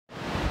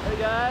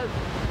guys.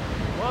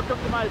 Welcome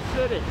to my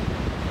city.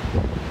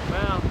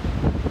 Well,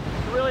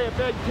 it's really a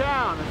big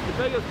town. It's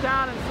the biggest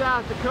town in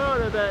South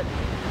Dakota that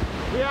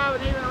we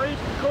haven't even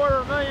reached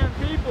 250,000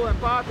 people in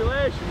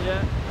population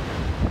yet.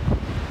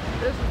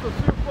 This is the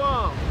Sioux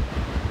Falls,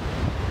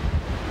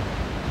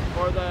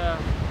 or the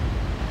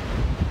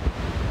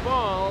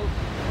falls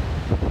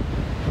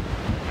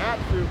at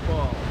Sioux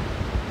Falls.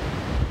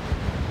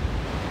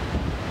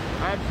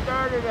 I've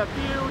started a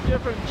few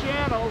different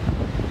channels.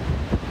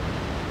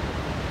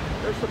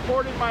 They're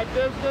supporting my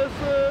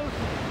businesses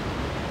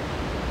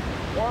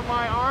or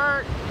my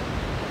art,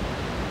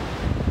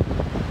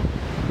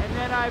 and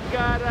then I've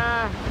got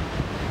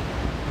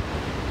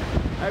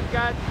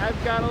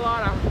a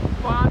lot of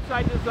fonts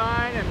I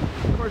design, and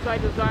of course I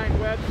design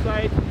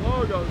websites and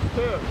logos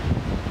too.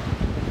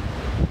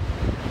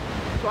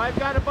 So I've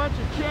got a bunch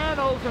of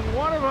channels, and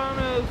one of them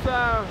is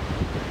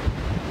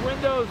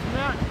Windows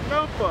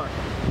Notebook,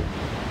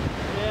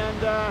 and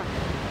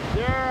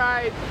there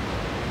I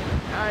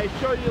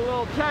show you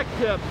little tech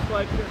tips,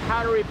 like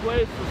how to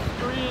replace the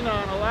screen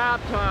on a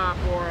laptop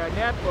or a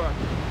netbook.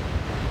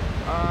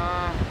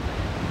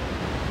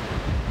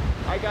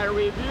 I got a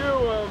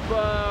review of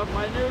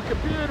my new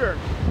computer,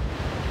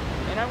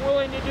 and I'm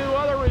willing to do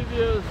other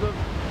reviews of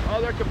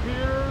other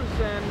computers,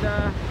 and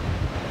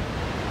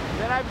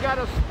then I've got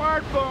a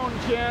smartphone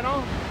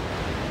channel,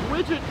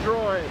 Widget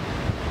Droid.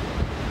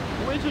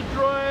 Widget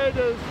Droid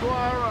is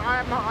what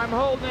I'm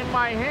holding in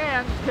my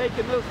hands,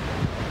 taking this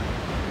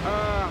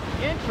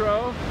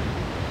intro,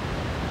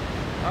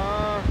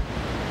 a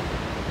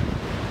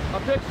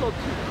Pixel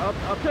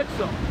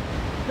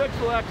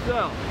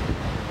XL.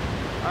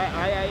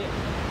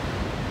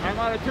 I'm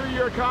on a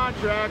 2-year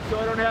contract, so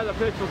I don't have the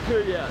Pixel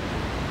 2 yet.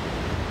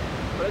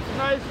 But it's a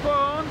nice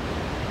phone.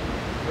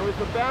 It was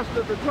the best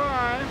at the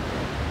time,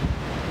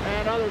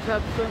 and others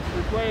have since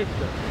replaced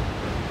it.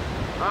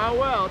 Ah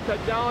well,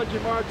 technology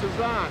marches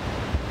on.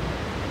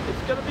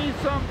 It's going to be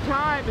some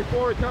time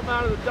before we come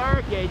out of the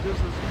dark ages,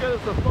 as good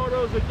as the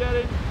photos are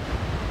getting,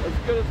 as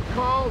good as the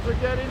calls are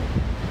getting.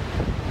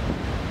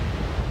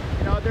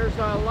 You know, there's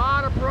a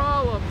lot of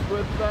problems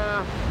with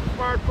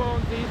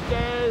smartphones these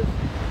days,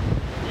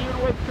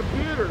 even with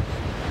computers.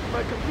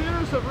 But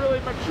computers have really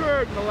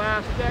matured in the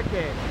last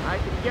decade. I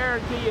can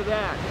guarantee you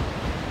that.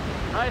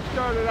 I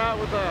started out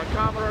with a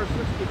Commodore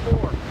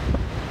 64.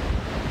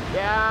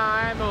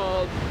 Yeah, I'm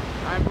old.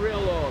 I'm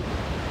real old.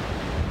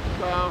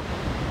 So,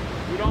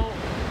 you don't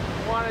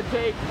want to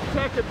take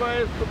tech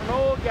advice from an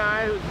old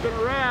guy who's been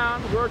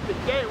around, worked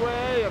at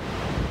Gateway, and,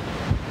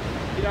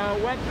 you know,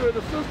 went through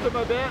the system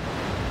a bit.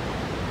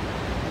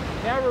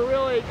 Never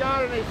really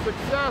got any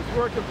success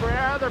working for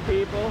other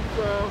people,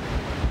 so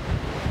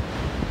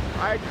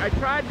I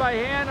tried by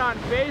hand on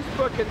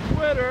Facebook and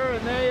Twitter,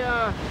 and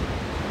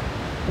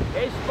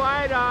they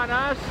spied on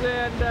us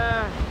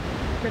and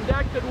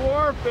conducted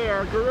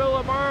warfare,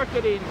 guerrilla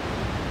marketing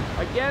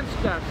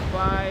against us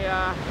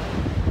by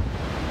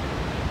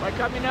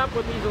coming up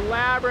with these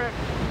elaborate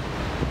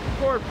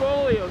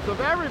portfolios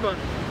of everybody,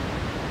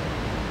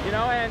 you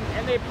know,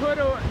 and they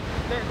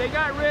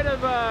got rid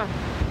of the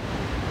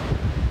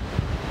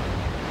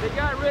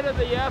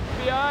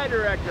FBI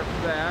director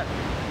for that.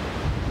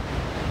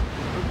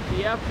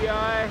 The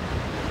FBI,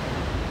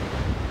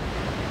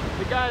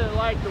 the guy that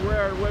liked to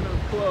wear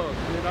women's clothes,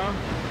 you know,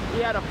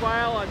 he had a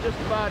file on just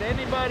about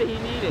anybody he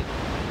needed.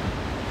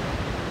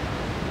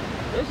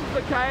 This is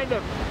the kind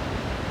of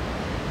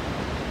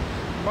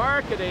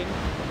marketing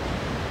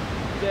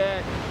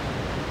that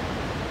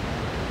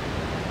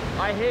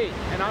I hate,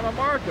 and I'm a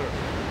marketer.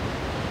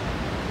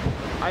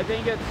 I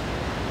think it's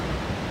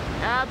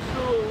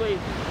absolutely,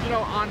 you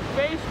know, on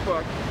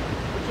Facebook,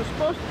 which is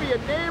supposed to be a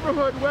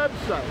neighborhood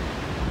website,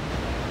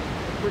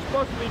 we're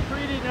supposed to be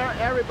treating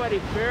everybody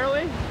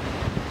fairly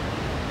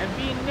and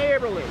being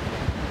neighborly.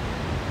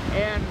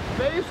 And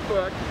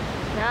Facebook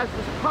has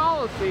this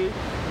policy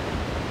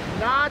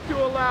not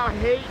to allow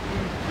hate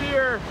and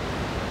fear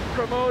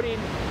promoting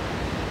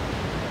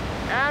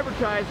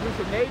advertisements,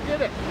 and they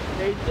did it.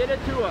 They did it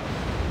to us.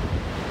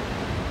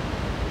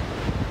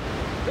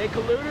 They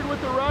colluded with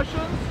the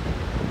Russians,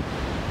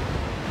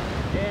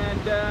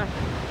 and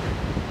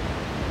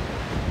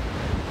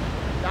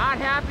not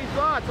happy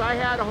thoughts. I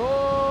had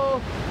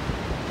all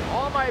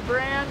my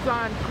brands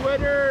on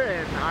Twitter,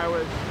 and I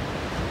was,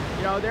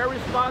 you know, they're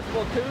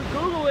responsible too.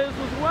 Google is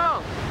as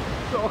well.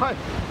 So I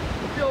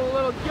feel a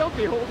little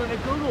guilty holding a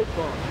Google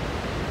phone.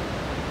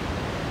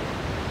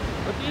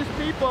 But these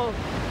people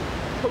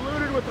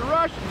colluded with the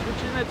Russians,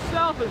 which in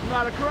itself is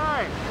not a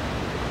crime.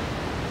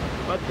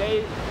 But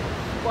they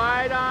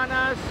spied on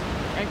us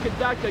and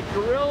conducted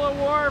guerrilla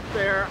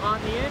warfare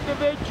on the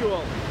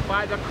individual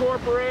by the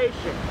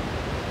corporation.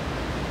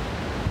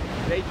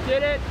 They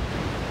did it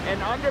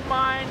and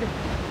undermined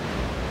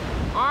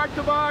our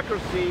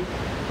democracy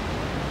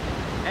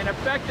and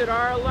affected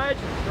our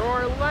elections,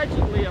 or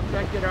allegedly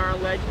affected our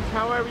elections,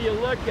 however you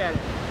look at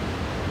it.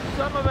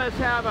 Some of us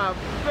have a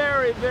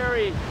very,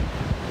 very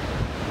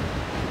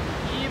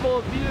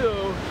evil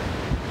view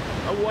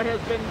of what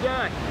has been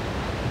done.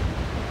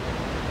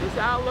 The This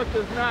outlook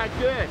is not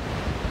good.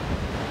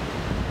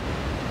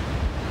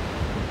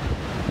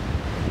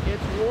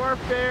 It's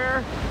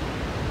warfare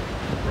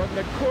from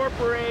the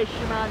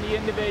corporation on the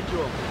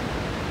individual.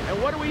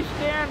 And what do we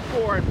stand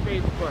for at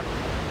Facebook?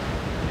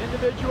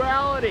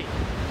 Individuality.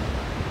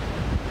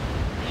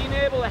 Being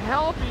able to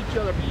help each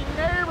other, being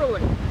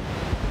neighborly.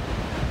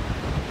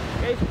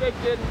 Facebook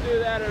didn't do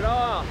that at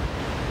all.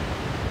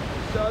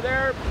 So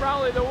they're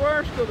probably the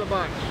worst of the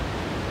bunch.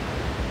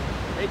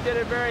 They did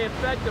it very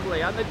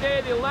effectively. On the day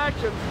of the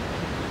elections,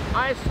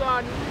 I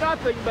saw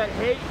nothing but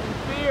hate and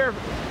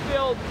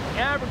fear-filled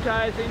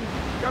advertising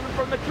coming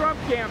from the Trump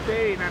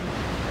campaign and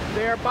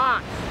their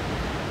bots.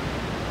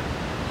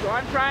 So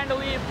I'm trying to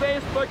leave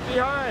Facebook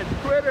behind,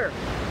 Twitter.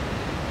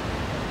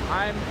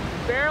 I'm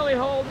barely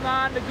holding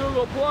on to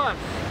Google+.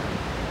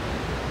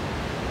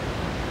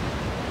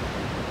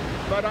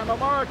 But I'm a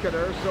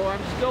marketer, so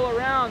I'm still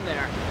around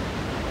there.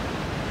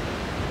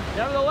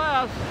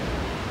 Nevertheless,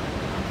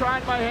 I'm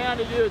trying my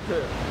hand at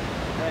YouTube.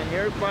 And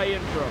here's my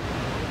intro.